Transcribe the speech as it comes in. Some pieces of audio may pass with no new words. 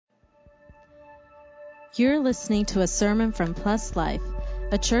You're listening to a sermon from Plus Life,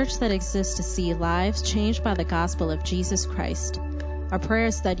 a church that exists to see lives changed by the gospel of Jesus Christ. Our prayer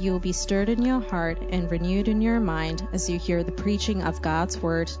is that you will be stirred in your heart and renewed in your mind as you hear the preaching of God's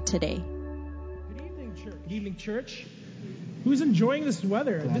word today. Good evening, church. Good evening, church. Who's enjoying this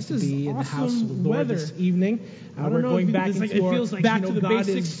weather? Glad this to is be in the house of the awesome Lord weather this evening. I don't We're know going if back it's into it feels like back to the God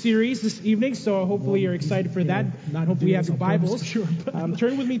basics series this evening. So hopefully you're excited for that. Not Hopefully you have doing your this on purpose, Bibles. for sure, but-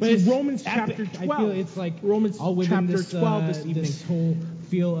 Turn with me but to it's Romans epic. chapter 12. I feel it's like Romans all within chapter this, 12 this evening. This whole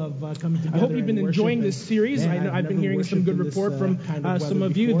feel of coming together. I hope you've been and enjoying worship. this series. Man, I've been hearing some good report from some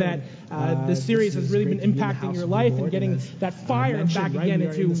of you that this series has really been impacting your life and getting that fire back again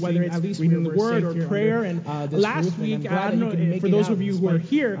into whether it's reading the Word or prayer. And last week, I don't know, for those of you who are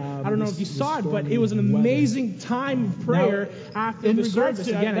here, I don't know if you saw it, but it was an amazing time of prayer after the service.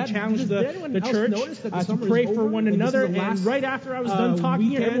 Again, I challenged the church to pray for one another. And right after I was done talking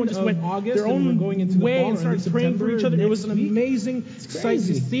here, everyone just went their own way and started praying for each other. It was an amazing sight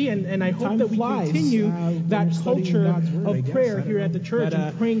to see, and I hope that we continue that culture of prayer here at the church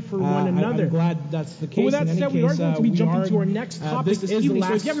and praying for one another. I'm glad that's the case. But with that said, we are going to be jumping to our next topic this evening.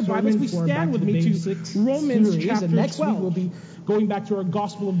 So if you have your Bibles, please stand with me to Romans chapter 12. Next week we'll be going back to our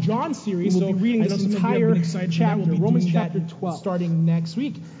Gospel of John series. We'll be reading this entire chapter, Romans chapter 12, starting next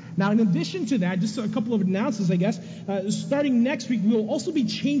week. Now, in addition to that, just a couple of announcements, I guess. Starting next week, we will also be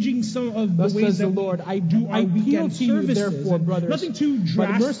changing some of the ways that Lord, I do our weekend services. Therefore, brothers, nothing too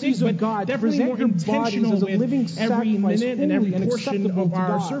drastic, but God, definitely more intentional with every minute and every portion of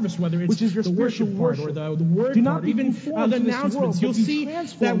our service, whether it's the worship part or the word part, even the announcements. You'll see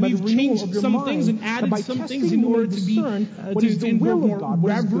that we've changed some things and added some things in order to be to involve more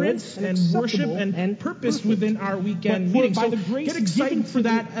reverence and worship and purpose within our weekend meetings. So get excited for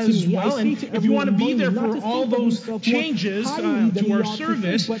that as well. And if you want to be there for all those changes to our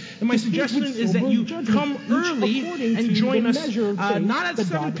service, and my suggestion is that you come early and join us not at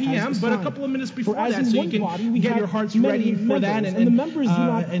 7 p.m., but a couple of minutes before that, so you can get your hearts ready for that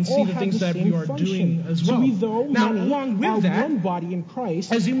and see the things that we are doing as well. Now, along with that,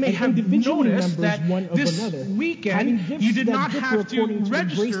 as you may have noticed that this weekend, you did not have to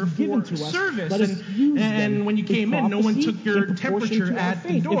register for service. And when you came in, no one took your temperature at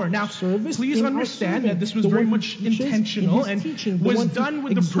the door. Now, please understand that this was very much intentional and was done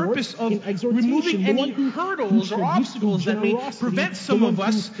with the purpose of removing any hurdles or obstacles that may prevent some of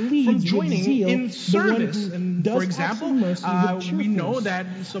us from joining in service. And for example, we know that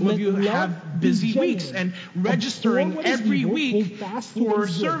some of you have busy weeks, and registering every week for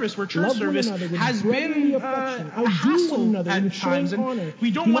service, for church service, has been a hassle at times. And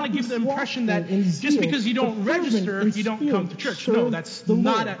we don't want to give the impression that just because you don't register, you don't come to church. No, that's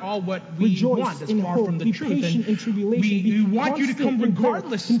not at all what we want. That's far from the truth. And we want you to come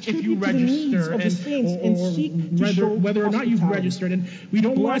regardless if you register, or whether or not you've registered. And we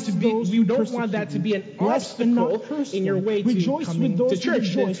don't want that to be an obstacle in your way to coming to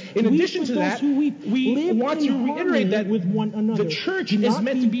church. In addition to that, we want to reiterate that the church is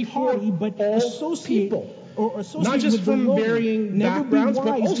meant to be for all people. Not just from varying backgrounds,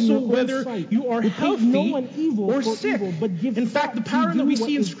 but also whether you are healthy or sick. In fact, the pattern that we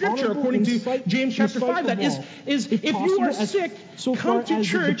see in Scripture, according to James chapter 5, that is if you are sick, come to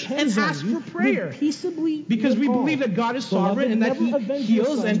church and ask for prayer. Because we believe that God is sovereign and that He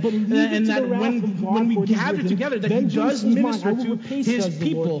heals, and that when we gather together, that He does minister to His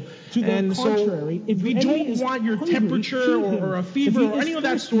people. And so we don't want your temperature or a fever or any of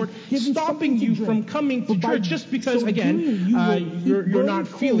that sort stopping you from coming to church just because, again, you're not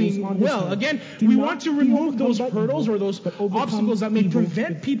feeling well. Again, we want to remove those hurdles or those obstacles that may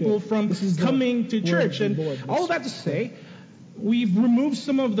prevent people from coming to church. And all that to say, we've removed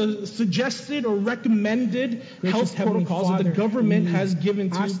some of the suggested or recommended health protocols that the government has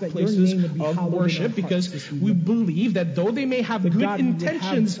given to places of worship, because we believe that though they may have good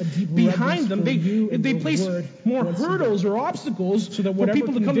intentions behind them, they place more hurdles or obstacles for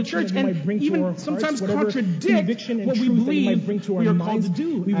people to come to church, and even sometimes contradict what we believe we are called to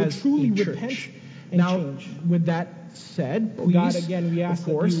do as a church. Now, with that said, please, God, again, we ask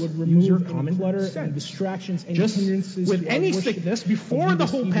that you would remove your common clutter and distractions and hindrances with any sickness. Before the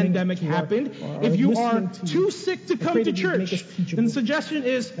whole pandemic happened, if you are too sick to come to church, then the suggestion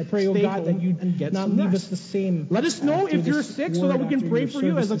is stay home and get some rest. Let us know if you're sick so that we can pray for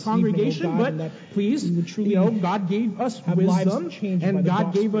you as a congregation. But please, God gave us wisdom, and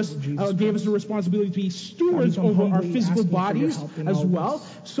God gave us the responsibility to be stewards over our physical bodies as well.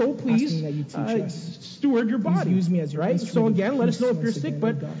 So please steward your body. Right? So again, let us know if you're sick,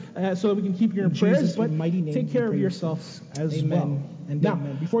 but so that we can keep you in prayers, but take care of yourself as well. And now,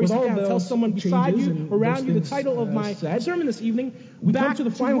 amen. before you sit down, tell someone beside you, around you, the title of my sermon this evening. We come to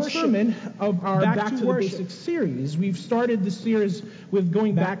the final sermon of our Back to the Basics series. We've started this series with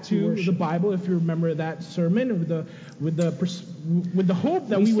going back to the Bible, if you remember that sermon, with the hope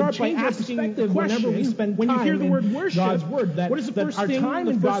that we would change our perspective whenever we spend time when you hear the word worship, God's word. What is the first thing our time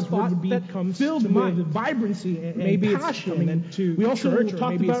in God's word would be filled with vibrancy and maybe passion? And we also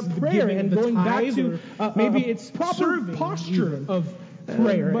talked about prayer and going back to maybe it's proper posture of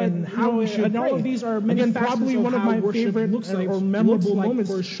prayer and how we should pray. All of these are many probably one of my favorite or memorable moments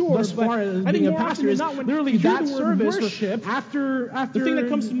for sure. Thus far as being a pastor is literally that service worship. After the thing that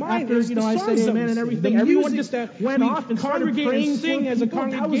comes to mind is I said amen and everything. Everyone just went off and congregate and sing as a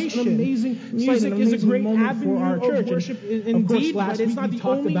congregation. Amazing music is a great avenue for our church. Worship indeed, but it's not the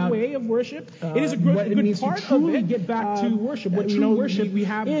only way of worship. It is a good part of it. Get back to worship. What true worship we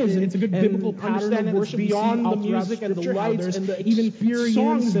have is it's a good biblical understanding of worship beyond the music and the lights and the even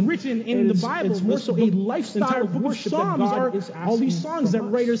songs written in the Bible. It's more so a lifestyle of worship. Psalms are all these songs that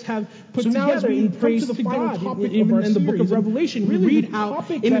writers have put together in praise to God. Even in the book of Revelation, we read how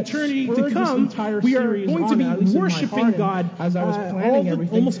in eternity to come, we are going to be worshiping God as I was planning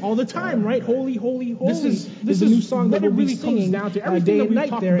everything. Almost all the time, right? Holy, holy, holy. This is a new song that we'll be singing down to everything that we've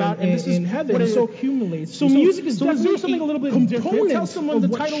talked about, and this is heaven. What it accumulates. So music is definitely something a little bit different. Tell someone the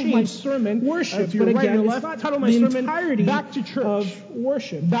title of my sermon, worship. But again, it's not title of my sermon, back to church.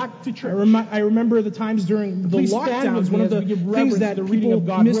 Worship. Back to church. I remember the times during the lockdowns, one of the things that the reading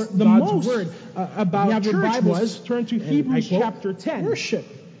of missed the most about church was turn to Hebrews chapter 10. Worship,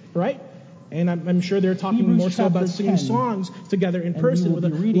 right? And I'm sure they're talking more so about singing songs together in person with a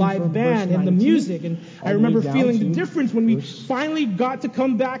live band and the music. And I remember feeling the difference when we finally got to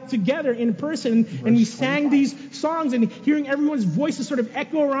come back together in person and we sang these songs and hearing everyone's voices sort of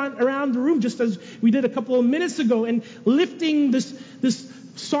echo around the room just as we did a couple of minutes ago and lifting this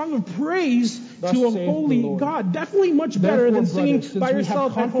song of praise to a holy God. Definitely much better than singing by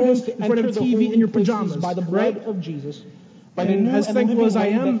yourself at home in front of TV in your pajamas. By the blood of Jesus. And as thankful as I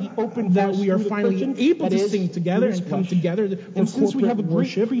am that we are finally able to sing together and come together for corporate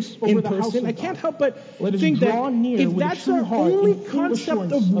worship in person, I can't help but think that if that's our only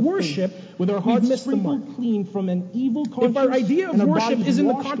concept of worship, with our hearts sprinkled clean from an evil conscience, if our idea of worship is in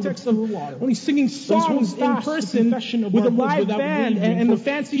the context of only singing songs in person with a live band and the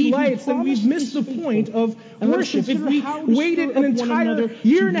fancy lights, then we've missed the point of worship. If we waited an entire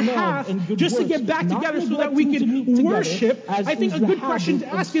year and a half just to get back together so that we could worship, I think a good question to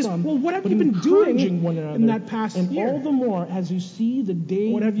ask is, well, what have you been doing in that past year? And all the more as you see the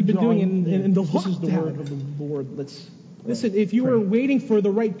day. What have you been doing in the lockdown? This is the word of the Lord. Listen, if you were waiting for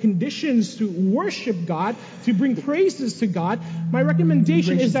the right conditions to worship God, to bring praises to God, my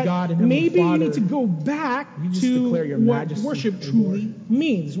recommendation is that maybe you need to go back to what worship truly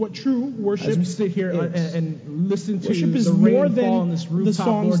means, what true worship is. As we sit here and listen to worship is more than the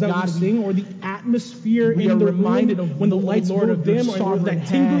songs that we sing or the atmosphere in the room when the lights go dim or that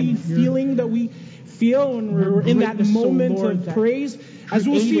tingly feeling that we feel when we're in that moment of praise. As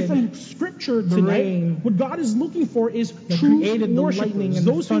we'll see from Scripture tonight, what God is looking for is true worshipers,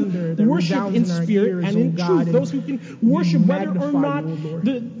 those who worship in spirit and in truth, those who can worship whether or not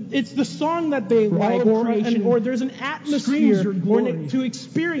it's the song that they like or there's an atmosphere to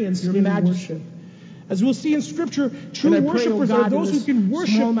experience in worship. As we'll see in Scripture, true worshipers are those who can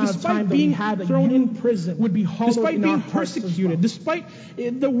worship despite being thrown in prison, despite being persecuted, despite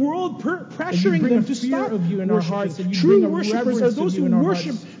the world pressuring them to stop worshiping. True worshipers are those who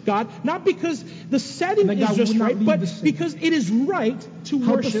worship God, not because the setting is just right, but because it is right to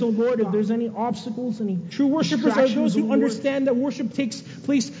worship God. If there's any obstacles, any true worshipers are those who understand that worship takes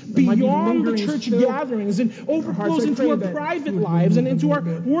place beyond the church gatherings and overflows into our private lives and into our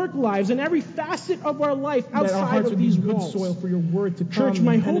work lives and every facet of our life outside of these walls. Soil for your word to Church,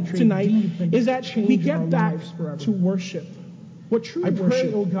 my hope tonight is that we get back to worship. What true worship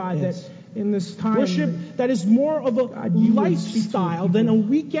pray, oh God, is. That in this time, worship that is more of a lifestyle than a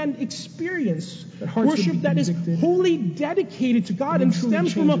weekend experience. Worship that is wholly dedicated to God and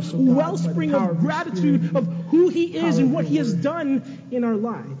stems from a wellspring of gratitude of who He is and what He has done in our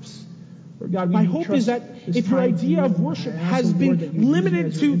lives. God, my hope is that if your idea of worship has been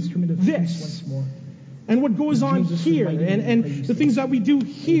limited to this, and what goes on here, and the things that we do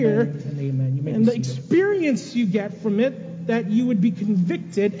here, and the experience you get from it, that you would be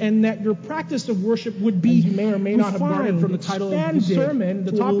convicted, and that your practice of worship would be you may or may not have garnered from the title of the sermon.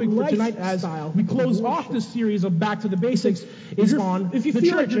 The topic for tonight, as we close off this series of Back to the Basics, is on if you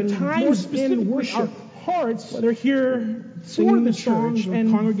feel like your time in worship. Hearts, whether here singing the the church church or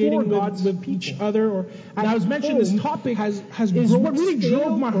and congregating with each other, or and I was mentioning this topic has is grown what really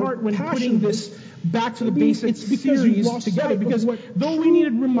drove my heart when putting this back to the basics series together, because though we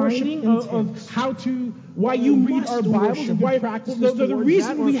needed reminding of how to, why you read our Bibles and why the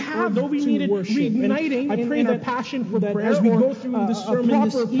reason we have, though we needed reigniting in our passion for prayer, as we go through this sermon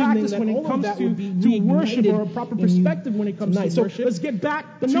this evening, when it comes to worship, or a proper perspective when it comes to worship. So let's get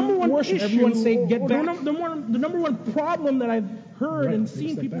back to worship. Everyone say get back. The number one problem that I've heard and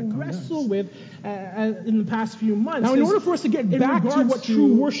seen people wrestle with in the past few months. Now, in order for us to get back to what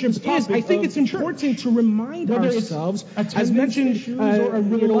true worship is, I think it's important to remind ourselves, as mentioned, or a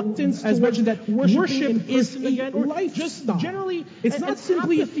reluctance, as mentioned, that worship is a lifestyle. Generally, it's not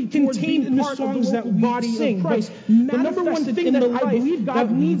simply contained in the songs that we sing, but the number one thing that I believe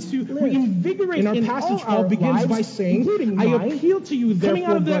God needs to reinvigorate in our passage. Paul begins by saying, "I appeal to you, therefore, coming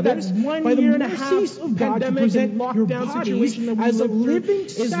out of that 1 year and a half of pandemic and lockdown situation that we as a living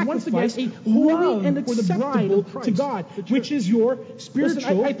sacrifice, a holy and acceptable to God, which is your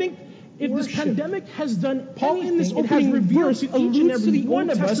spiritual." I think if this pandemic has done Paul in this opening verse alludes to the Old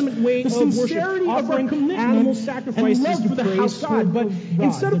Testament way of worship, offering animal sacrifices to the house of God. But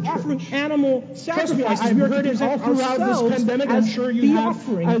instead of offering animal sacrifices, we are to present ourselves this pandemic, I'm sure you have,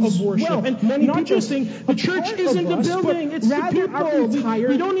 offering of worship. And many not just saying the church isn't the building, it's the people.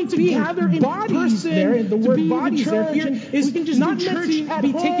 We don't need to gather in bodies there. The word bodies there here is not meant to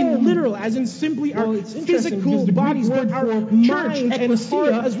be taken literal, as in simply our physical bodies, but our mind and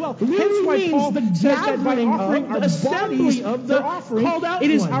heart as well. That's why Paul says that by offering our bodies of the offering, it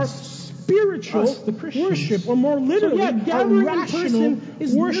is our spiritual worship, or more literally, our rational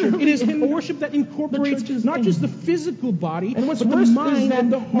worship. It is a worship that incorporates not just the physical body, but the mind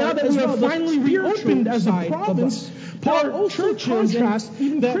and the heart. Now that we are finally reopened as a province, Paul also contrasts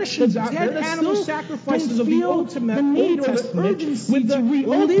even Christians out there that animal sacrifices of the Old Testament with the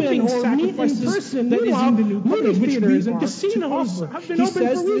living sacrifices that is in the New Covenant, which theaters and casinos have been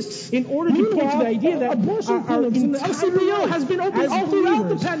open for weeks, in order to point to the idea that our LCBO has been open all throughout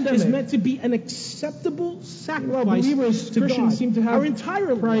the pandemic. Is meant to be an acceptable sacrifice to God. Seem to have our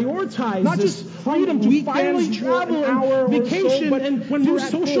entire prioritize not just freedom to finally travel our vacation and do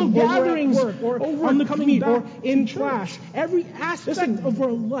social gatherings or on the commute or in class. Every aspect of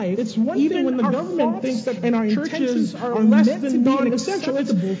our life, it's one even when the government thinks that and our intentions are less than non-essential,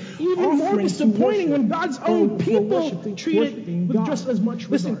 it's even more disappointing when God's own people treat it with just as much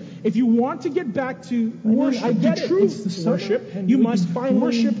regard. Listen, if you want to get back to worship, the true worship, you must find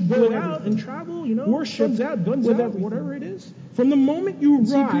worship, go out and travel, worship guns out, whatever it is. From the moment you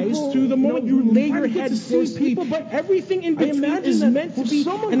rise to the moment you lay your head for sleep, but everything in between is meant to be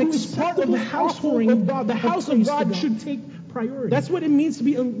an acceptable household of God. The house of God should take priority. That's what it means to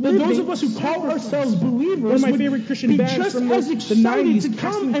be a living. Those of us who call ourselves believers, one of my favorite Christian bands just from as excited to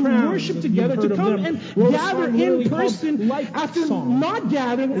come and worship together, to come and gather in person after not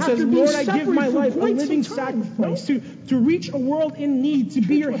gathering, after being Lord, I give my life a living sacrifice to reach a world in need, to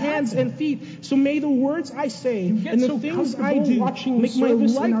be your hands and feet. So may the words I say and the things I do make my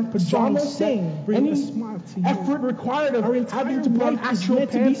life song sing, bring a smile to you. Effort required of having to put on actual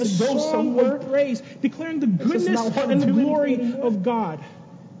pants and go somewhere, praise, declaring the goodness and the glory of God.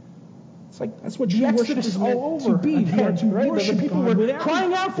 It's like that's what true worship is all over. To be again, to worship the people were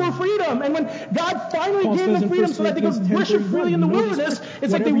crying out for freedom, and when God finally gave them freedom so that they could worship freely in the wilderness,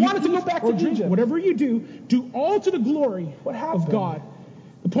 it's like they wanted to go back to Egypt. Whatever you do all to the glory of God.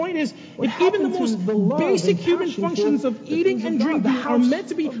 The point is, if even the most basic human functions of eating and drinking are meant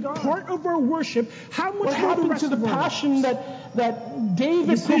to be part of our worship, how much more the rest of the passion that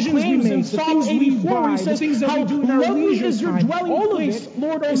David proclaims in Psalm 84, where he says, "How lovely is your dwelling place,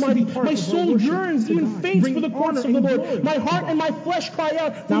 Lord Almighty. My soul yearns, even faints for the courts of the Lord. My heart and my flesh cry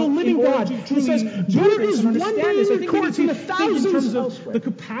out for the living God." He says, "There is one day in your courts and 1,000 elsewhere." The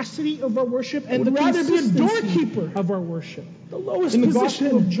capacity of our worship and the rather be a doorkeeper of our worship. The lowest in the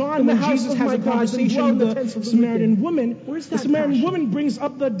Gospel of John, when Jesus has a conversation with the Samaritan woman, the Samaritan woman brings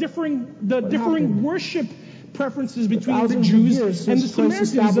up the differing worship preferences between the Jews and the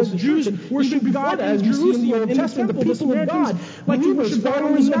Samaritans. The Jews worship God as Jerusalem in the Old Testament. The people of God like to worship God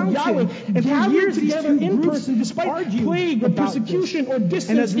on the mountain, and for years together in person, despite plague or persecution or distance,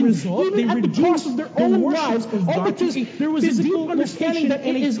 and as a result, even at the cost of their own lives, all because there was a deep understanding that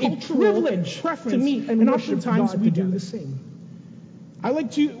it is a privilege to meet, and oftentimes we do the same. I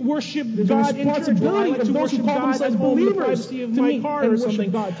like to worship God in church. I like to worship God as believers to my car or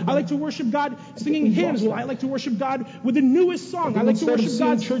something. I like to worship God singing hymns. I like to worship God with the newest song. I like to worship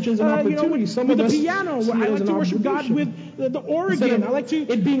God with the piano. I like to worship God with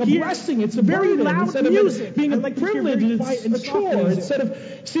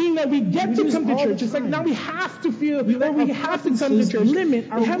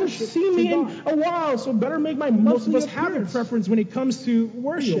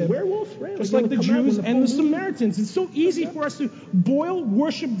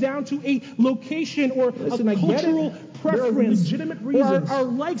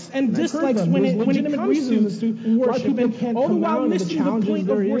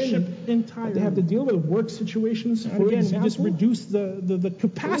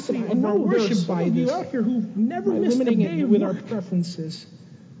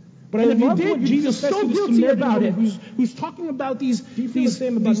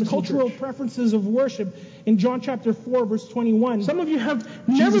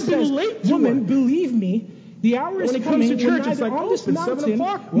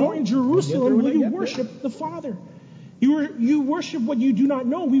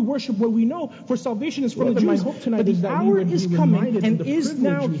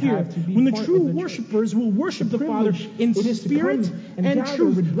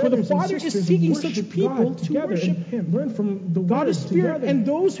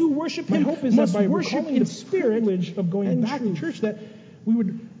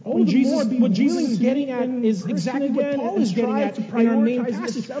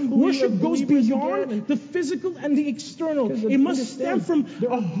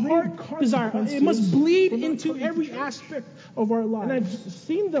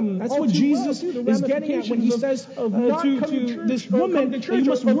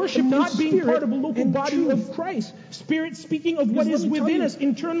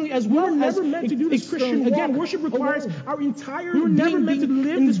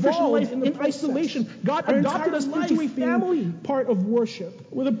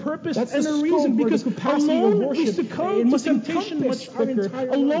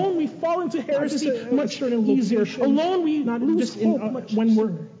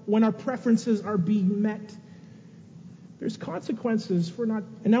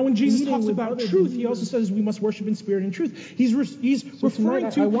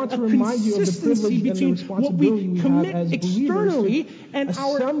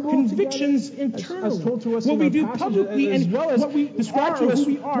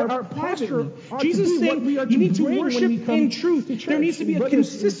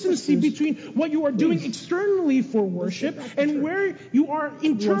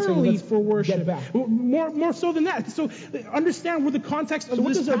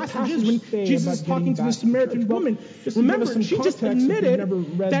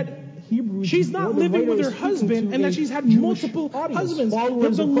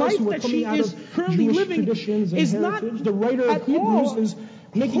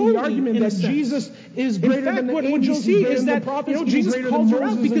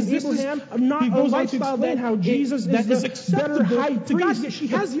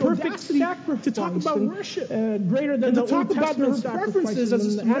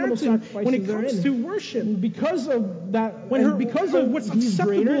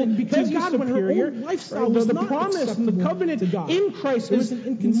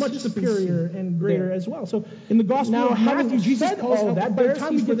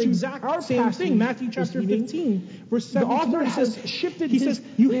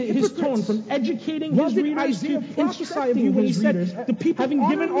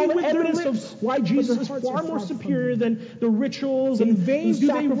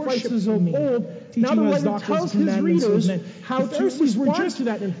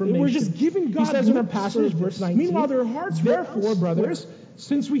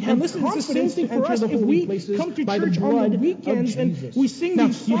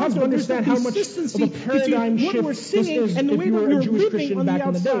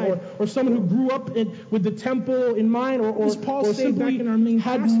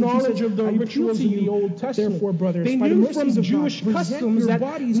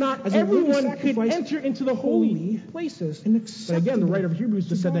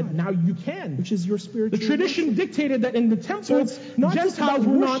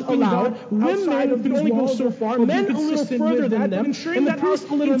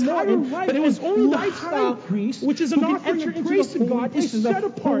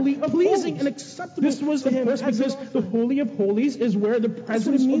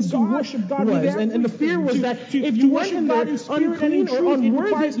in body, unclean or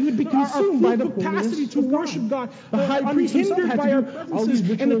unworthy, you would be consumed by the capacity to worship God. The high priest hindered by our all these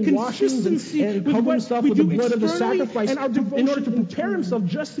ritual and the consistency with what we do externally and our devotion in order to prepare prepare himself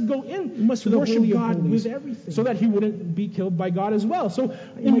just to go in to the worship God with everything, so that he wouldn't be killed by God as well. So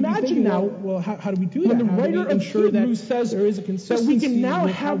imagine now, how do we do that? When the writer of Hebrews says there is a consistency that we can now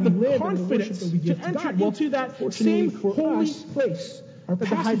have the confidence to enter into that same holy place that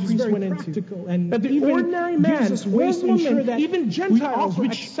the high priest went into, and that the ordinary man or woman, even Gentiles,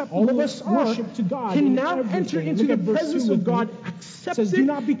 which all of us worship to God, can now enter into the presence of God, accepted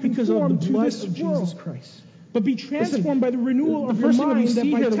because of the blood of Jesus Christ. But be transformed by the renewal of your mind,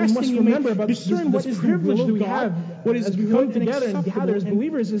 that by testing you may discern what is the privilege that we have, what is to come together and gather as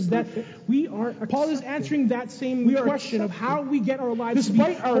believers, is that we are accepted. Paul is answering that same question of how we get our lives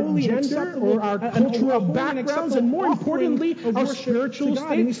despite our gender or our cultural backgrounds, and more importantly, our spiritual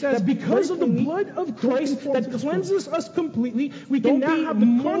state. And he says, because of the blood of Christ that cleanses us completely, we can now have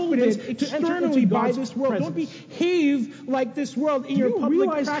the confidence to enter into by this world. Don't behave like this world in your public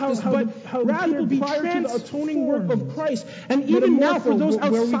practice, but rather be transformed work of Christ. And even now, for those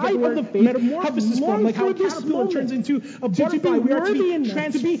outside of the faith, metamorphosis form, like how a caterpillar turns into a butterfly, we are to be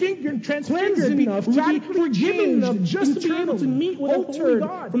transfigured enough, to be forgiven enough, just to be able to meet with a holy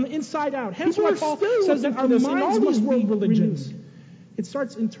God from the inside out. Hence why Paul says that our minds must be religions. It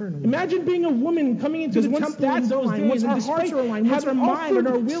starts internally. Imagine being a woman coming into the temple in those days, once our hearts are aligned, once our mind and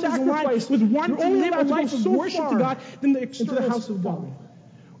our will is aligned with wanting to live a life of worship to God, then into the house of God.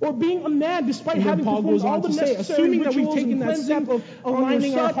 Or being a man, despite having performed all the necessary assuming that we've taken that step of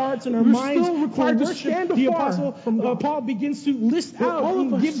aligning our hearts and our minds, still required to stand the apostle Paul begins to list out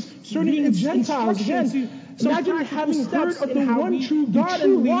and give certain Gentiles again. Imagine having heard of the one true God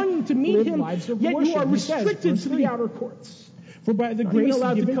and longing to meet him, yet you are restricted to the outer courts. For by the grace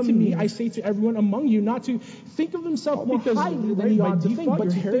given to me, I say to everyone among you not to think of himself more highly than he ought to think,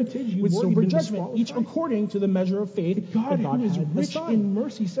 but to think with sober judgment, each according to the measure of faith that God who is rich in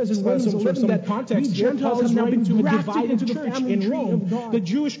mercy says in Romans 11 that context, Gentiles have now been grafted into the family in Rome. The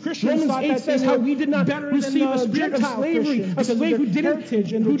Jewish Christians thought that says how we did not receive a spirit of slavery, a slave who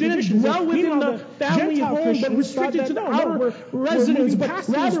didn't dwell within the family home, but restricted to the outer residence, but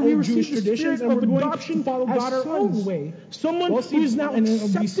rather we received the spirit of adoption, follow God our own way. Someone who is now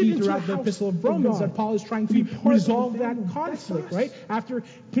accepted we see throughout the Epistle of Romans that Paul is trying to resolve that conflict, right? After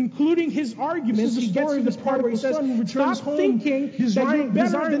concluding his arguments, he gets to the part where he says, stop thinking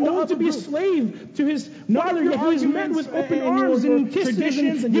desiring only to be a slave to his father, yet he is met with open arms and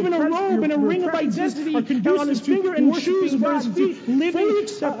kisses and given a robe and a ring of identity on his finger and shoes by his feet, living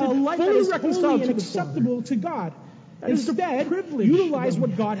a life that is reconciled and acceptable to God. Instead, utilize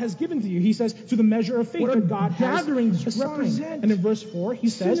what God has given to you. He says, to the measure of faith that God has assigned. And in verse 4, he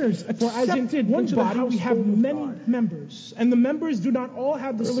says, for as in one body we have many members, and the members do not all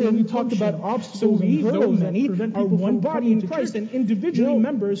have the same we talked about obstacles. So we, though many, are one body in Christ, and individually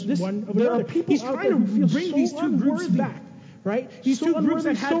members one of another. He's trying to bring these two groups back. Right? These two groups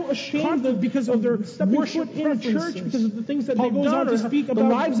that had conflict because of their worship in church, because of the things that they goes on to speak about, the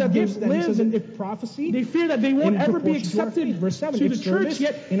lives that they live, and if prophecy, they fear that they won't ever be accepted to the church.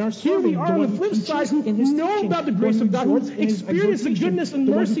 Yet here we are on the flip side, who know about the grace of God, who experience the goodness and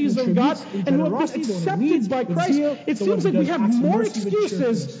mercies of God, and who have been accepted by Christ. It seems like we have more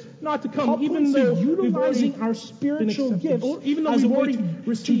excuses not to come, even though utilizing our spiritual gifts, even though we've already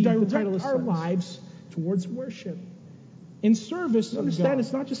received direct our lives towards worship. In service, understand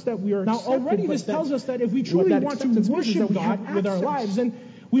it's not just that we are accepted. Now already this tells us that if we truly want to worship God with our lives, then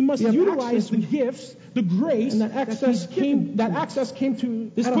we must utilize the gifts, the grace, and that access came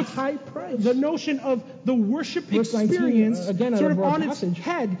to this at a high price. The notion of the worship experience again, sort of on its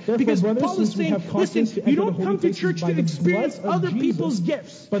head. Because Paul is saying, listen, you don't come to church to experience other people's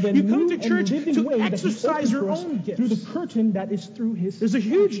gifts. You come to church to exercise your own gifts. Through the curtain that is through his. There's a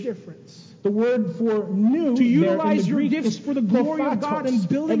huge difference. The word for new, to utilize your gifts for the glory of God and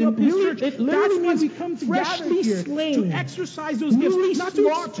building up His church. It literally means we come freshly slain to exercise those gifts, not to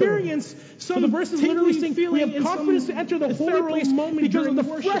experience some. The verse is literally saying we have confidence to enter the holy place because of the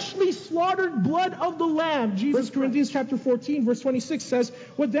freshly slaughtered blood of the Lamb. 1 Corinthians chapter 14, verse 26 says,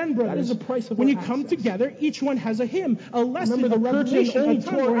 "What then, brothers? That is the price of when you come together, each one has a hymn, a lesson, a revelation, a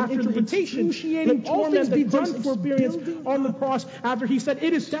tongue, or an interpretation. Let all things be done for experience on the cross." After He said,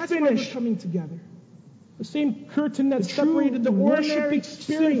 "It is finished." Together. The same curtain that separated the worship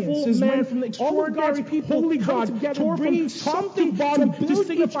experience is man from the extraordinary people holy God together, bringing something bottom to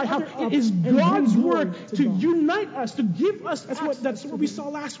signify how it is God's work to unite us, to give us. That's what we saw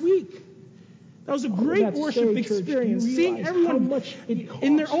last week. That was a great worship experience. Seeing everyone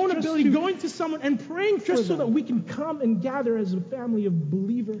in their own ability going to someone and praying just so that we can come and gather as a family of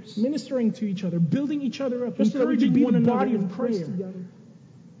believers, ministering to each other, building each other up, just so that we can be one another in prayer together.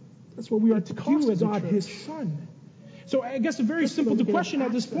 That's what we are to do as God, His Son. So I guess a very simple question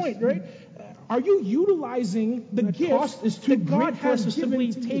at this point, right? Are you utilizing the gift that God has to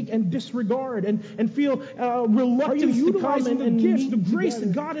simply take and disregard and feel reluctant to come and meet the grace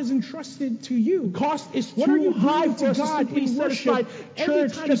that God has entrusted to you? The cost is too high for God to set aside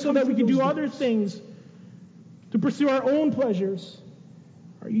church just so that we can do other things to pursue our own pleasures.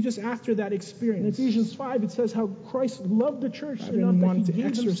 Are you just after that experience? In Ephesians 5, it says how Christ loved the church enough that he gave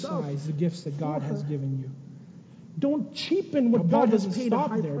exercise the gifts that God has given you. Don't cheapen what God has paid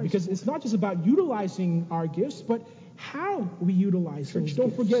up there, because it's not just about utilizing our gifts, but how we utilize them.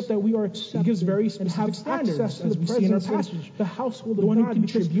 Don't forget that we are accepted. He gives very specific standards, as we see in our passage. The household of God, who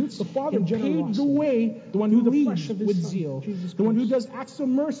contributes, the Father paid the way, the one who leads with zeal, the one who does acts of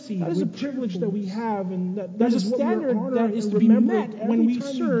mercy. That is a privilege that we have, and that is a standard that is to be met when we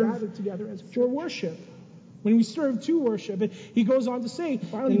serve for worship. When we serve to worship. And he goes on to say,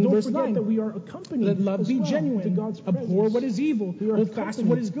 finally, don't forget that we are accompanied. Let love be genuine. To God's abhor what is evil. Hold fast to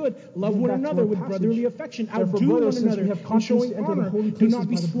what is good. Love one another with brotherly affection. Outdo one another in showing honor. Do not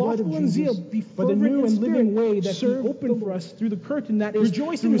be slothful in zeal. Be fervent in living way that he opened for us through the curtain that is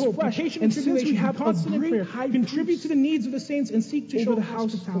rejoice in hope. Be patient in tribulation. Have constant in prayer. Contribute to the needs of the saints and seek to show the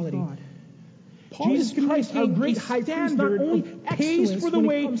hospitality. Jesus Christ, our great high priest, not only pays for the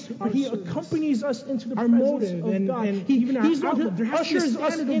way, but he accompanies us into the presence of God. And he's not ushers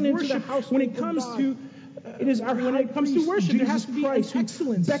us into the house when it comes to when it comes to worship. There has to be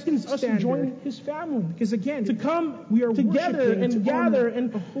excellence. Beckons us to join his family. Because again, to come, we are together and gather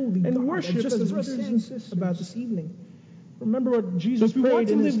and worship, just as brothers and sisters about this evening. Remember what Jesus prayed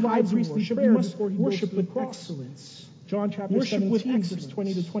in his high priestly prayer. We must worship with excellence. John chapter 17, verse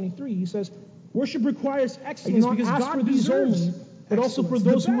 20 to 23, he says, worship requires excellence because God deserves, but also for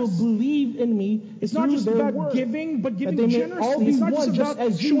those who will believe in me. It's not just about giving, but giving generously. It's not just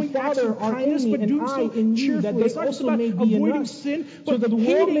about showing acts of kindness, but doing so cheerfully. It's not just about avoiding sin, but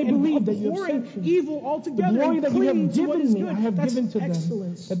hating and abhorring evil altogether. The glory that you have given me, I have given to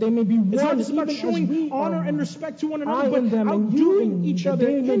them, that they may be one. It's not just about showing honor and respect to one another, but outdoing each other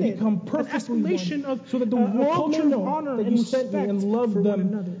in it. An exclamation of so that the world may know honor and respect and love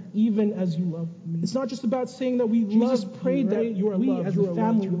them even as you love me. It's not just about saying that we love, pray that we as a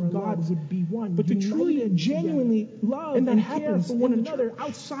family of God would be one, but to truly, genuinely love and care for one another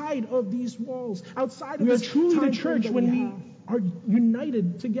outside of these walls, outside of this time. We are truly the church when we are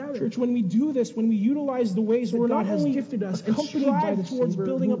united together. Church, when we do this, when we utilize the ways that God has gifted us and strive towards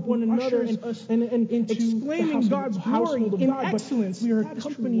building up one another and exclaiming God's glory in excellence, we are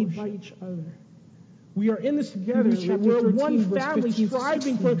accompanied by each other. We are in this together. We're one family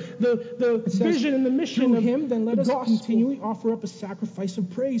striving for the vision and the mission of Him. Then let us continually offer up a sacrifice of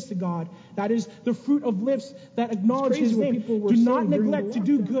praise to God. That is the fruit of lips that acknowledge His name. Do not neglect to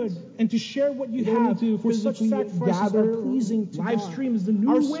do good and to share what you have, for such sacrifices are pleasing to God. Live stream is the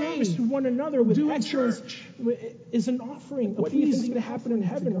new way. Service to one another with excellence is an offering. What do you think is going to happen in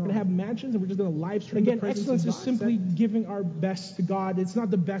heaven? We're going to have mansions and we're just going to live stream. Again, excellence is simply giving our best to God. It's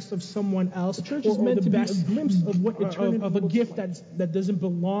not the best of someone else. The church is meant to be a glimpse of what eternity of a gift that doesn't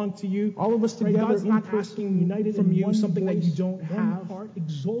belong to you. All of us together, God's not asking united from you something that you don't have. Heart,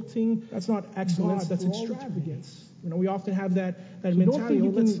 exalting. That's not excellence. That's extravagance. You know, we often have that mentality.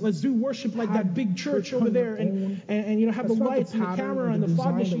 Let's do worship like that big church over there, and you know, have the lights and the camera and the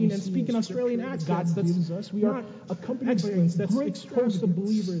fog machine and speak in Australian accents. God gives us. We are accompanied by a great host of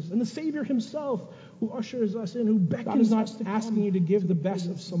believers, and the Savior Himself, who ushers us in, who beckons us to asking you to give the best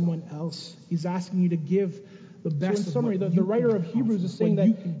of someone else. He's asking you to give the best. So in summary, the writer of Hebrews is saying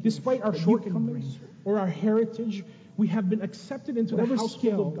that despite our shortcomings or our heritage, we have been accepted into the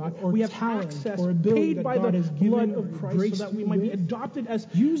household of God. Or we have access paid by the blood of Christ so that we might be adopted as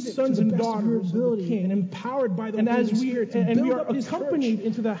sons and daughters of the King and empowered by the Holy Spirit. And we are accompanied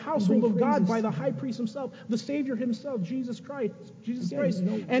into the household of God by the high priest himself, the Savior himself, Jesus Christ,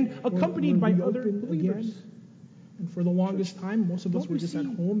 and accompanied by other believers. And for the longest time, most of us were just at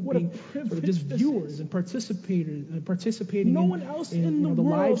home being sort of just viewers and participating. No one else in the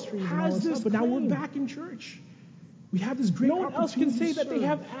world has this, but now we're back in church. We have this great opportunity. No one else can say that they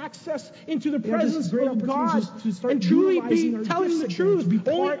have access into the presence of God and truly be telling the truth.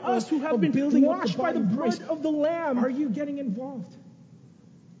 Only us who have been washed by the blood of the Lamb. Are you getting involved?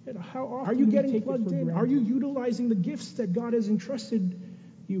 How often are you getting plugged in? Are you utilizing the gifts that God has entrusted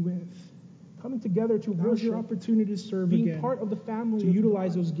you with? Coming together to worship, your opportunity to serve being again, part of the family, to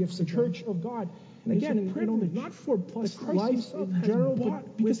utilize those gifts, the church of God. And again, privilege, not for plus life in general,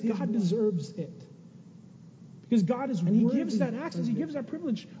 but because God deserves it. Because God is and He gives that access, He gives that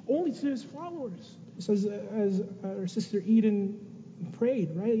privilege only to His followers. So as our sister Eden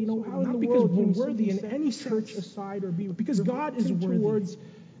prayed, right? You know, how in the world can worthy in any church aside or be because God is worthy towards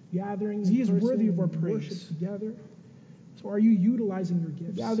gatherings. He is worthy of our praise together. So are you utilizing your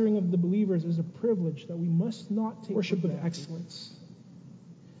gifts? The gathering of the believers is a privilege that we must not take worship of excellence.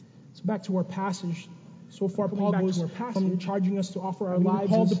 So back to our passage. So far, Paul goes from charging us to offer our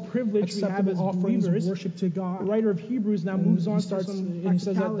lives as the privilege we have as offerings of worship to God. The writer of Hebrews now moves on, and he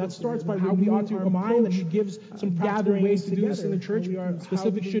says that starts by how we ought to approach, and he gives some gathering ways to do this in the church. We are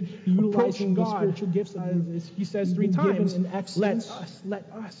specific should utilizing the spiritual gifts. He says 3 times, let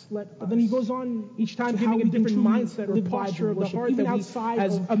us. But then he goes on each time giving a different mindset or posture of the heart that we,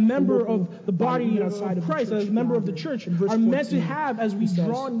 as a member of the body of Christ, as a member of the church, are meant to have as we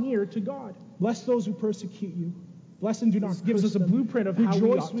draw near to God. Bless those who persecute you. Bless and do not gives us a blueprint of how we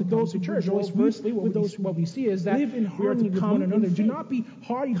ought to come to church. Firstly, what we see is that live in harmony with one another. Do not be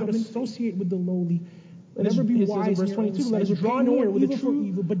haughty, but associate with the lowly. Let us be wise. Verse 22. Let us draw near with a true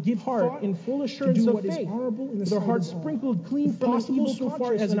evil, but give heart in full assurance of faith, with our hearts sprinkled clean from evil so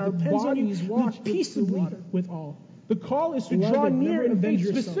far as our bodies washed peaceably with all. The call is to draw near in faith,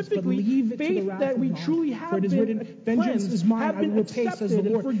 specifically faith that we truly have been cleansed, have been accepted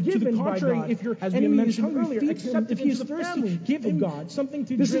and forgiven by God. If your enemy is hungry, if he is thirsty, give him something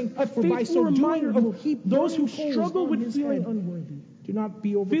to drink. A faithful reminder of those who struggle with feeling unworthy. Do not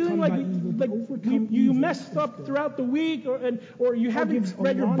be overcome by evil. Like you messed up throughout the week, or you haven't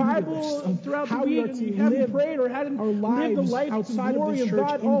read your Bible throughout the week, and you haven't prayed or hadn't lived the life outside of this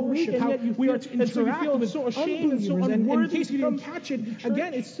church all week, and yet you feel so ashamed and so unworthy. In case you didn't catch it,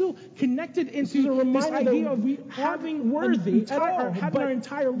 again, it's still connected into this idea of having worthy, having our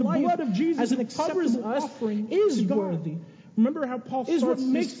entire life. The blood of Jesus as an acceptable offering is worthy. Remember how Paul starts what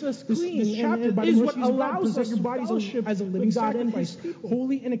makes us clean. This chapter is what allows us your bodies as a living sacrifice,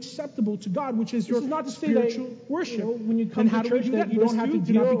 holy and acceptable to God, which is your not to spiritual worship. When you come to church, that you don't have to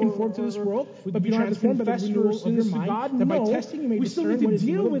do not be conformed to this world, but be transformed by the renewal of your mind. That by testing you may discern what is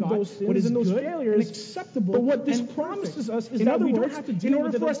deal with those sins and those failures, acceptable. But what this promises us is that we don't have to deal with it. In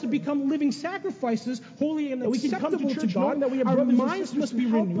order for us to become living sacrifices, holy and acceptable to God, our minds must be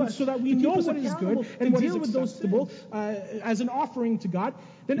renewed so that we know what is good and deal with those sins as an offering to God.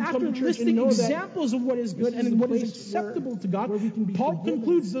 Then after listing examples of what is good and what is acceptable to God, Paul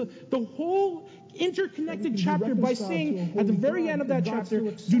concludes the whole interconnected chapter by saying at the very end of that chapter,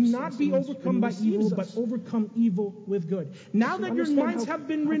 do not be overcome by evil, but overcome evil with good. Now that your minds have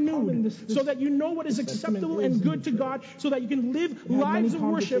been renewed, so that you know what is acceptable and good to God, so that you can live lives of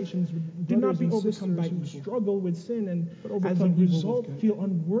worship, do not be overcome by evil. Struggle with sin, and as a result, feel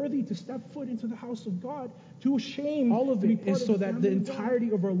unworthy to step foot into the house of God, too ashamed. All of it is so that the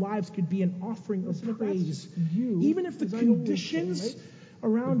entirety of our lives could be an offering of praise. Even if the conditions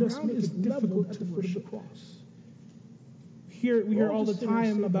around us make it difficult to worship. We hear all the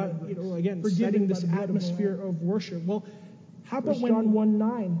time about, again, setting this atmosphere of worship. Well, how about when John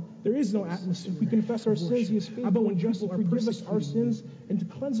 1:9, there is no atmosphere. If we confess our sins, He is faithful. How about when people forgive us our sins and to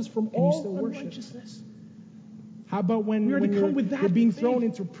cleanse us from all unrighteousness? How about when you're being thrown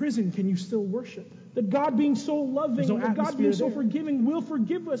into prison, can you still worship? That God being so loving, that God being so forgiving will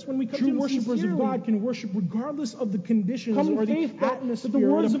forgive us when we come to Him sincerely. True worshipers of God can worship regardless of the conditions or the atmosphere. The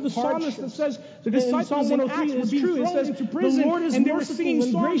words of the psalmist that says the disciples in Acts was true. It says the Lord is merciful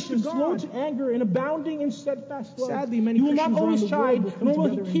and gracious, slow to anger and abounding in steadfast love. Sadly, many He will not always chide, nor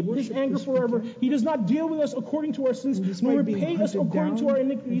will He keep His anger forever. He does not deal with us according to our sins, nor repay us according to our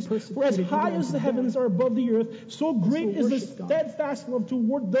iniquities. For as high as the heavens are above the earth, so great is the steadfast love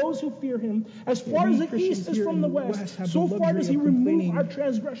toward those who fear Him. As far as the east is from the west, so far does He remove our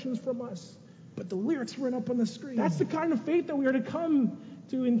transgressions from us. But the lyrics weren't up on the screen. That's the kind of faith that we are to come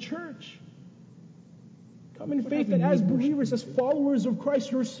to in church. Come in faith that as believers, as followers of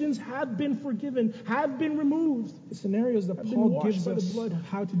Christ, your sins have been forgiven, have been removed. The scenarios that Paul gives us of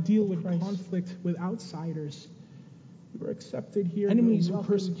how to deal with conflict with outsiders. We are accepted here. Enemies who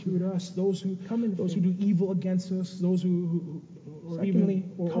persecute us, those who do evil against us, those who even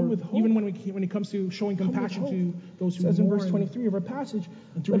when it comes to showing compassion to those who mourn. It says in verse 23 of our passage,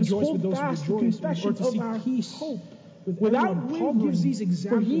 and to rejoice with those who rejoice, or to seek peace, hope. Without Paul gives these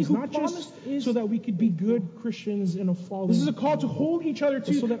examples, not just so that we could be good Christians in a fallen. This is a call to hold each other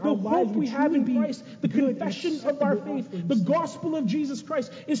to the hope we have in Christ, the confession of our faith, the gospel of Jesus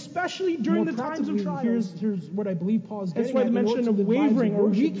Christ, especially during the times of trials. Here's what I believe Paul is getting at. That's why the mention of wavering or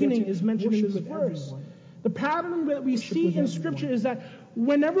weakening is mentioned in this verse. The pattern that we see in Scripture is that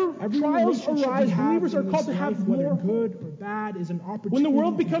whenever trials arise, believers are called to have more good or bad is an opportunity. When the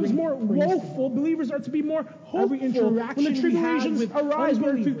world becomes more woeful, believers are to be more hopeful. When the tribulations arise,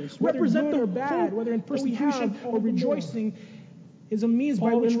 we're to represent the hope, whether in persecution or rejoicing. is a means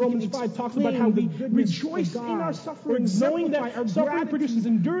by which Romans 5 talks about how we rejoice in our sufferings, knowing that our suffering produces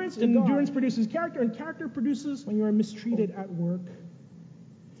endurance, and endurance produces character, and character produces when you are mistreated at work.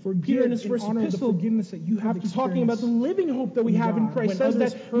 Peter in his first epistle that you have talking about the living hope that we have in Christ says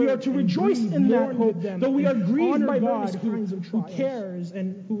that we are to rejoice in that hope, though we are grieved by God who cares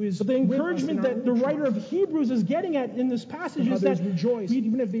and who is. But the encouragement that the writer of Hebrews is getting at in this passage is that rejoice,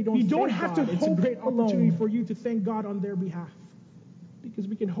 even if they don't have to hope. It's a great opportunity for you to thank God on their behalf. Because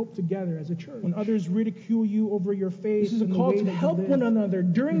we can hope together as a church. When others ridicule you over your faith, this is a call to help one another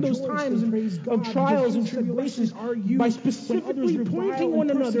during those times of trials and tribulations by specifically pointing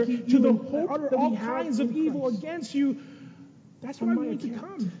one another to the hope that all kinds of evil against you. That's why we need to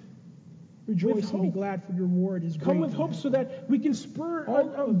come. Rejoice and be glad, for your reward is great. Come with hope so that we can spur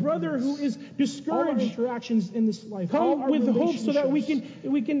a brother who is discouraged. Interactions in this life. Come with hope so that we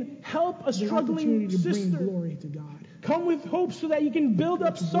can help a struggling sister. Glory to God. Come with hope so that you can build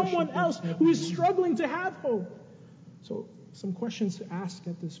up someone else who is struggling to have hope. So, some questions to ask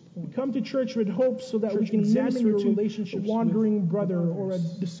at this point. We come to church with hope so that we can minister to a wandering brother or a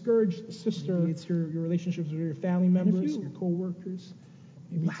discouraged sister. Maybe it's your relationships with your family members, your co-workers.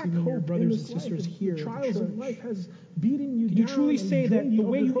 Maybe lack hope, your brothers and sisters here. Trials of life has beaten you down. Can you truly say that the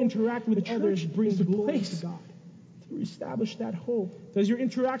way you interact with others brings glory to God? To establish that hope. Does your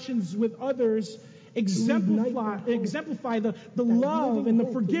interactions with others exemplify the love and the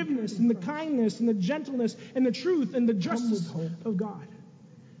forgiveness and the kindness and the gentleness and the truth and the justice of God?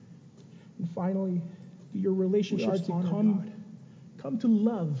 And finally, your relationships come to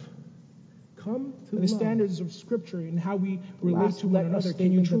love. Come to the standards of Scripture and how we relate to one another.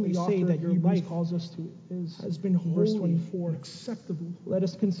 Can you truly say that your life calls us to has been holy, verse 24, acceptable? Let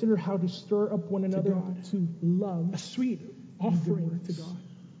us consider how to stir up one another to love, a sweet offering to God.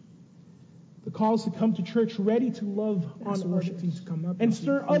 The call is to come to church ready to love on others and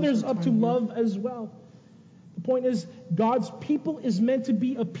stir others up to love as well. The point is, God's people is meant to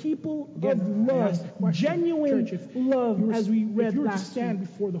be a people of love, genuine love, as we read last stand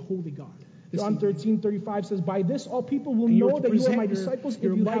before the holy God. John 13:35 says, "By this all people will know that you are my disciples if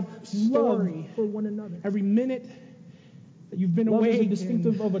you have love for one another." Every minute that you've been away is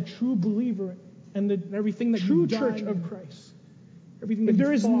distinctive of a true believer and everything that true church of Christ. If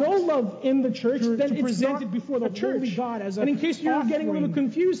there is no love in the church, then it's presented before the church. God as and in case you're getting a little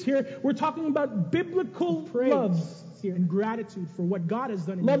confused here, we're talking about biblical love here and gratitude for what God has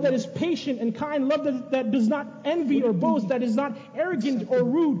done. Love that is patient and kind. Love that does not envy or boast. That is not arrogant or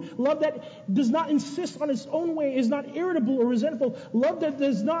rude. Love that does not insist on its own way. Is not irritable or resentful. Love that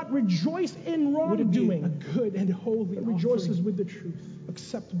does not rejoice in wrongdoing. A good and holy that rejoices with the truth,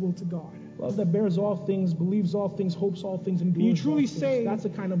 acceptable to God. Love that bears all things, believes all things, hopes all things, and endures. Can you truly say that's the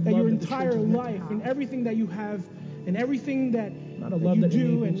kind of love that your entire life and everything that you have and everything that you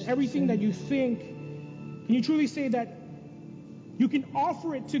do and everything that you think, can you truly say that you can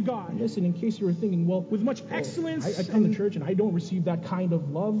offer it to God? Listen, in case you were thinking, well, with much excellence, I come to church and I don't receive that kind of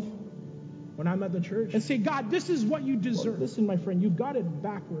love when I'm at the church. And say, God, this is what you deserve. Well, listen, my friend, you've got it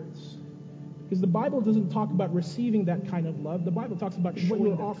backwards. Because the Bible doesn't talk about receiving that kind of love. The Bible talks about what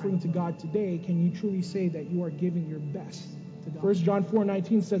you're offering to God today. Can you truly say that you are giving your best to God? 1 John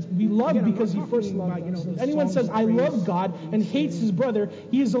 4:19 says, we love because he first loved us. If anyone says, I love God and hates his brother,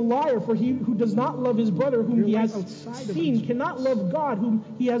 he is a liar. For he who does not love his brother whom he has seen cannot love God whom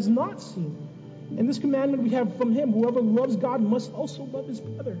he has not seen. And this commandment we have from him, whoever loves God must also love his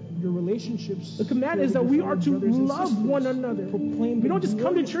brother. Your relationships. The command is that we are to love one another. We don't just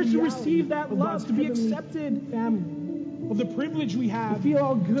come to church to receive that love, to be accepted, family, of the privilege we have, to feel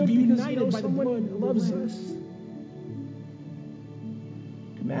all good, to be united by the blood that loves us.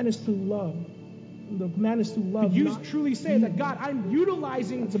 The command is to love. The command is to love. You truly say that, God, I'm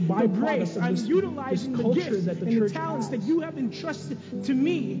utilizing the grace, I'm utilizing the gifts and the talents that you have entrusted to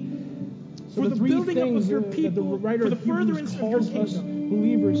me. So for the building up of your people, for the furtherance of your kingdom.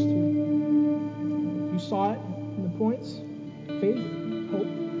 Believers to. You saw it in the points: faith, hope,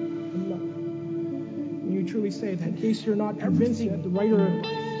 and love. And you truly say that, in case you're not convinced yet, the writer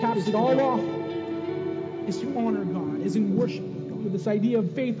caps it all off, is to honor God, is in worship God. With this idea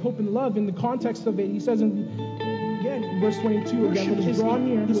of faith, hope, and love, in the context of it, he says in verse 22 again, let us draw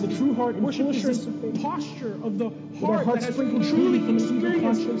near with a true heart and full assurance of faith. Posture of the heart that has truly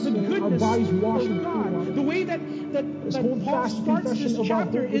experienced the goodness of God. The way that Paul starts this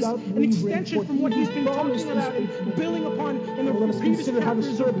chapter is an extension from what he's been talking about and building upon in the previous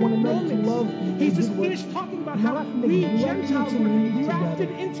chapters of Romans. He's just finished talking about how we Gentiles were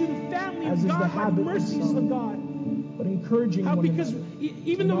grafted into the family of God by the mercies of God. but encouraging one because another.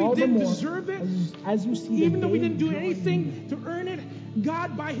 Even though we didn't deserve it, as you see, even though we didn't do anything to earn it,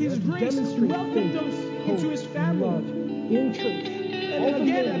 God, by His grace, welcomed us into His family. In church. And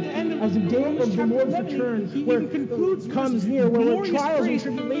again, at the end of as the day of the Lord's 11, return, He where even concludes comes near, where trials and grace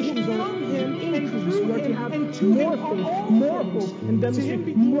tribulations are from Him and increased, through we are to Him have and to more Him faith, all more things. hope, and To Him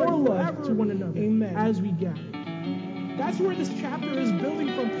be demonstrate more glory love forever. to one another. Amen. As we gather. That's where this chapter is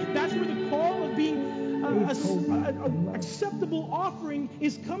building from. That's where the call of being an acceptable offering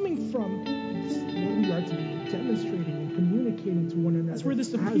is coming from. Where we are to be demonstrating and communicating to one another. That's where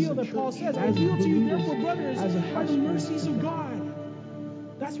this appeal that Paul says, I appeal to you, therefore, brothers, by the mercies of God.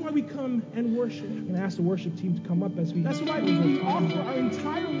 That's why we come and worship. I'm going to ask the worship team to come up as we... That's why we offer our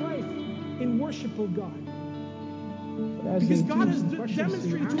entire life in worship of God. Because God has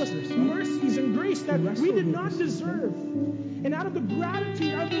demonstrated to us mercies and grace that we did not deserve. And out of the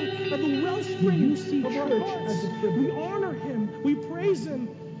gratitude, out of the wellspring of our hearts, we honor Him, we praise Him,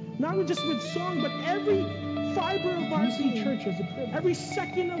 not just with song, but every fiber of our being, church as a privilege. every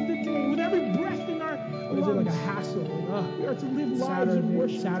second of the day, with every breath in our lungs. Is it like a hassle? We are to live lives of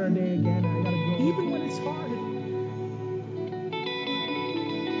worship. Saturday again, I gotta go. Even when it's hard.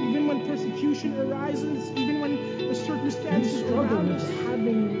 Even when persecution arises, even when the circumstances around us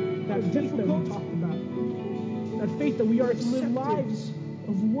having that faith that we talked about. That faith that we are to live lives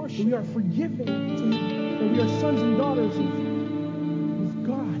of worship. We are forgiven. That we are sons and daughters of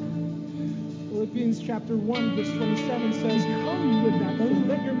God. Philippians chapter 1 verse 27 says, come with that faith.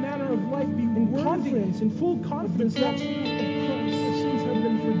 Let your manner of life be in confidence, in full confidence that our sins have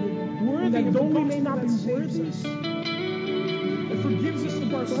been forgiven. Worthy that though we may not be worthy, that forgives us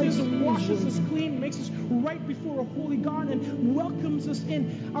of our sins and washes us clean, makes us right before a holy God and welcomes us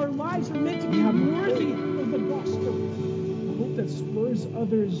in. Our lives are meant to be worthy of the gospel. A hope that spurs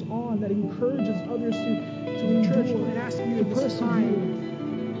others on, that encourages others to endure. Church, can I ask you to persevere?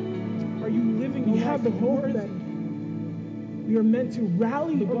 Are you living we have the hope that we are meant to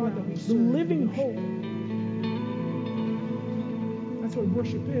rally the God that we serve, the living hope. That's what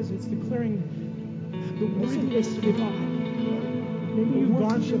worship is. It's declaring the worthiness of God. Maybe you've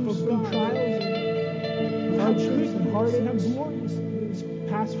gone through some trials and hardships and heartaches. How glorious these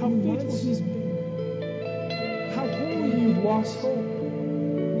past how few faithful months. He's been. How holy you've lost hope.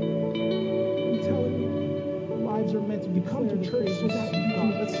 I'm telling you, our lives are meant to become to church so that we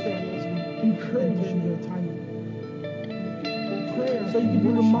can let's stand. Encourage you the time of prayer, so you can be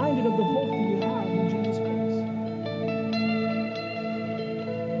reminded of the hope that you have in Jesus Christ.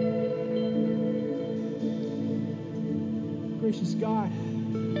 Gracious God,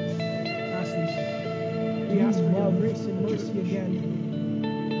 we ask for your grace and mercy again.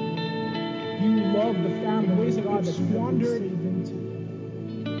 You love the family, ways of God that you wandered into,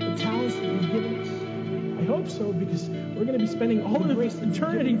 the talents that you've given us. I hope so, because we're going to be spending all of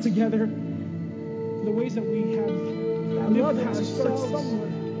eternity together. The ways that we have love has to start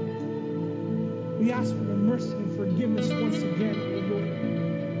somewhere. We ask for your mercy and forgiveness once again, O Lord.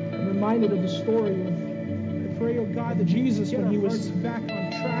 I'm reminded of the story of, I pray, O God, that Jesus when he was back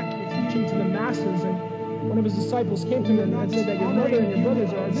on track with teaching to the masses, and one of his disciples came to him and said that your mother and your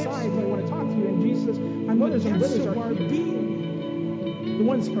brothers are outside, they want to talk to you. And Jesus says, my mothers and brothers are being, the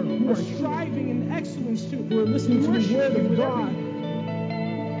ones who are striving in excellence to, who are listening to the word of God.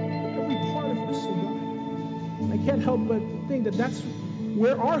 I can't help but think that that's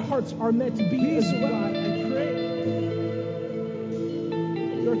where our hearts are meant to be as well. God, I pray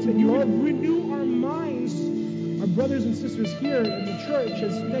that you would renew our minds, our brothers and sisters here in the church,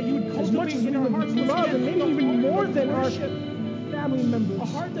 that you would as much as we would love, and maybe even more than our family members. A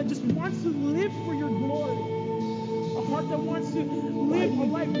heart that just wants to live for your glory. A heart that wants to live a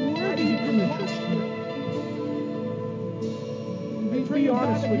life worthy of your gospel. Be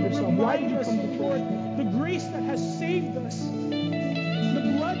honest with yourself. Why did you come to church? The grace that has saved us, the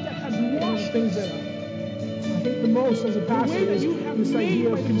blood that has washed things that I think the most as a pastor is this idea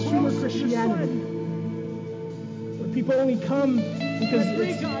of consumer Christianity, where people only come because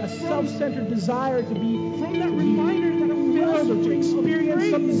it's a self-centered desire to be from that reminder that filled or to experience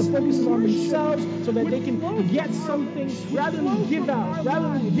something that focuses on themselves so that they can get something rather than give out, rather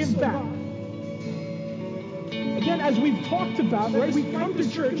than give back. Again, as we've talked about, right, we come to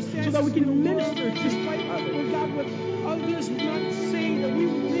church so that we can minister despite God, what others might say, that we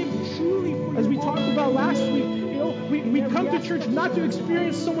live truly for as we talked about last week, we come to church not to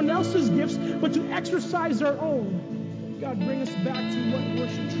experience someone else's gifts, but to exercise our own. God, bring us back to what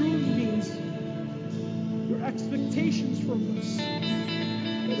worship truly means. Your expectations from us.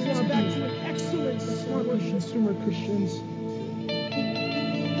 Bring us back to an excellence of worship. Consumer Christians.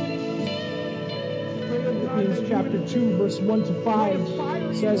 Pray, oh God, Philippians chapter 2, verse 1 to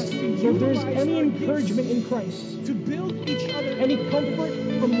 5 says, so if there's any encouragement in Christ, to build each other, any comfort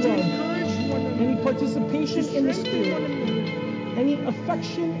from love, any participation in the Spirit, any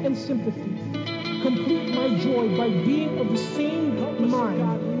affection and sympathy, complete my joy by being of the same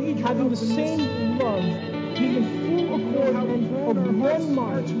mind, having the same love, being in full accord and of one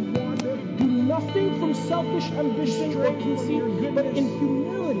mind. Do nothing from selfish ambition or conceit, but in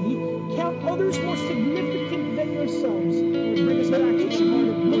humility count others more significant than yourselves. Let each of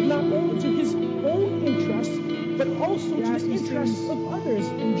you look not only to his own interests, but also to the interests of others.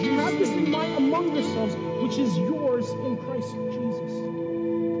 And have this in mind among yourselves, which is yours in Christ Jesus.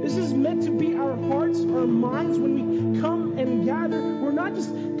 This is meant to be our hearts, our minds when we come and gather. We're not just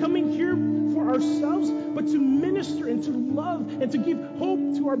coming here for ourselves, but to minister and to love and to give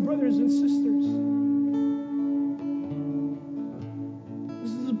hope to our brothers and sisters.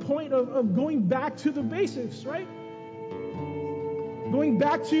 This is a point of going back to the basics, right? Going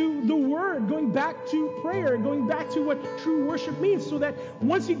back to the Word, going back to prayer, going back to what true worship means, so that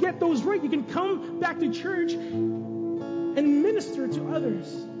once you get those right, you can come back to church and minister to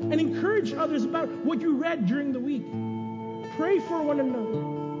others and encourage others about what you read during the week. Pray for one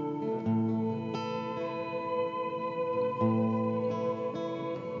another.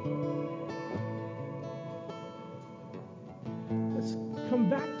 Let's come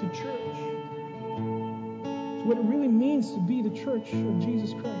back to church. It's what it really means to be the church of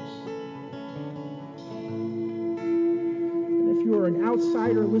Jesus Christ. And if you are an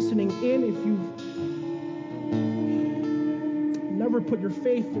outsider listening in, if you've never put your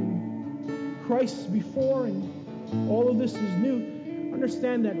faith in Christ before and all of this is new,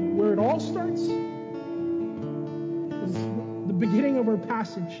 understand that where it all starts is the beginning of our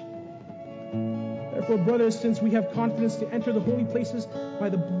passage. Therefore, brothers, since we have confidence to enter the holy places by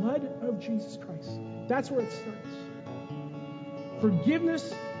the blood of Jesus Christ, that's where it starts.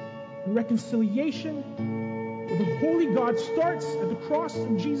 Forgiveness and reconciliation with the holy God starts at the cross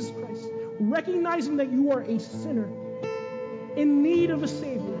of Jesus Christ, recognizing that you are a sinner in need of a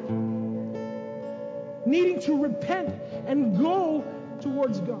Savior, needing to repent and go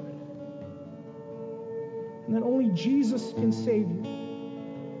towards God. And that only Jesus can save you.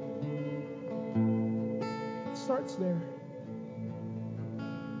 It starts there.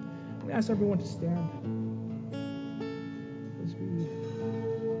 I ask everyone to stand as we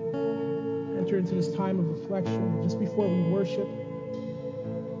enter into this time of reflection, just before we worship.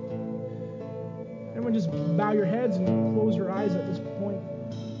 Everyone just bow your heads and close your eyes at this point.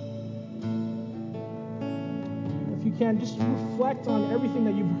 If you can, just reflect on everything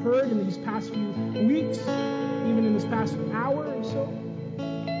that you've heard in these past few weeks, even in this past hour or so.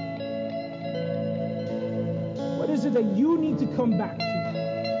 What is it that you need to come back to?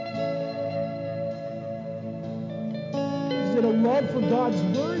 Is it a love for God's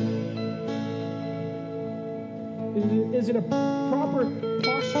Word? Is it a proper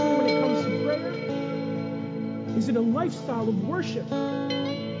posture when it comes to prayer? Is it a lifestyle of worship?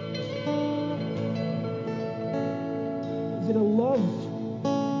 Is it a love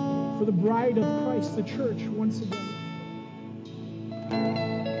for the bride of Christ, the church, once again?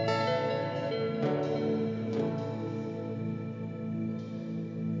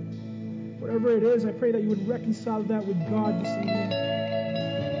 Whatever it is, I pray that you would reconcile that with God this evening.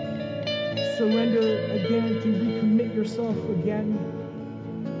 Surrender again, to recommit yourself again.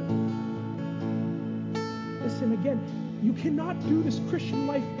 Listen again, you cannot do this Christian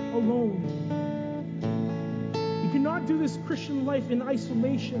life alone. You cannot do this Christian life in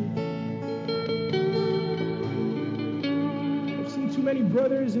isolation. I've seen too many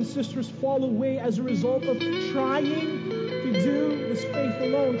brothers and sisters fall away as a result of trying to do this faith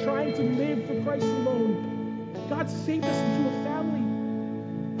alone, trying to live for Christ alone. God saved us into a family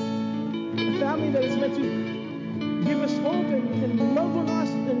that is meant to give us hope and love on us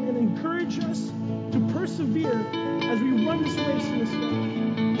and encourage us to persevere as we run this race in this life.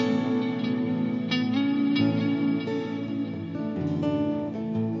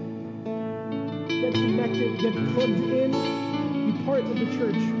 Get connected, get plugged in, be part of the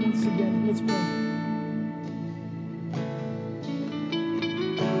church once again. Let's pray.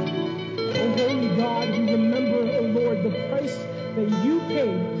 God, we remember, oh Lord, the price that you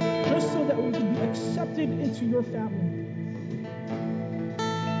paid just so that we could be accepted into your family.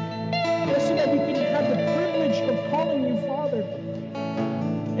 Just so that we can have the privilege of calling you Father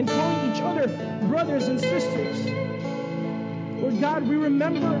and calling each other brothers and sisters. Lord God, we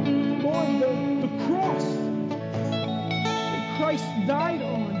remember, Lord, the cross that Christ died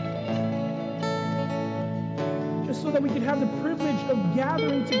on so that we can have the privilege of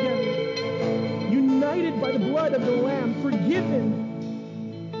gathering together, united by the blood of the Lamb, forgiven,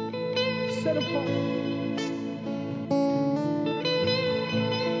 set apart.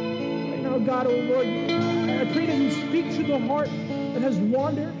 Right now, God, oh Lord, I pray that you speak to the heart that has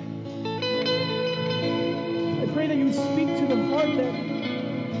wandered. I pray that you speak to the heart that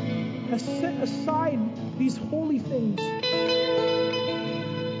has set aside these holy things,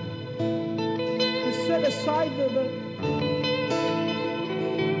 has set aside the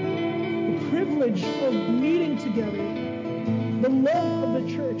privilege of meeting together, the love of the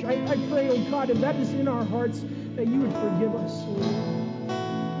church. I pray, oh God, if that is in our hearts, that you would forgive us, oh Lord.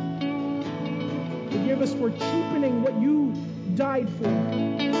 Forgive us for cheapening what you died for,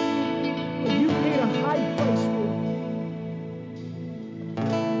 what you paid a high price for.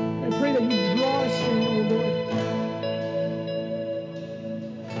 I pray that you draw us in, oh Lord.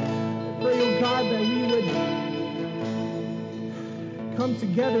 I pray, oh God, that we would come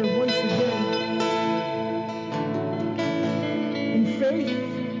together once again in faith,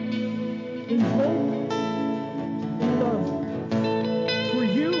 in hope, in love, for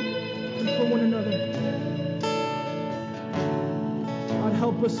you and for one another. God,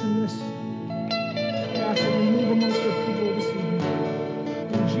 help us in this. I ask that you move amongst your people this evening.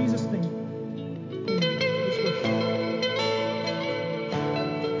 In Jesus' name, amen. Let's worship.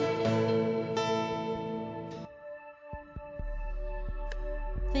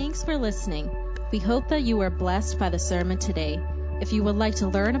 Thanks for listening. We hope that you were blessed by the sermon today. If you would like to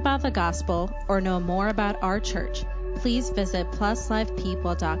learn about the gospel or know more about our church, please visit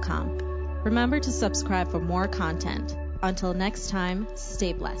pluslifepeople.com. Remember to subscribe for more content. Until next time,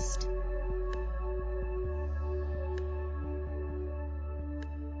 stay blessed.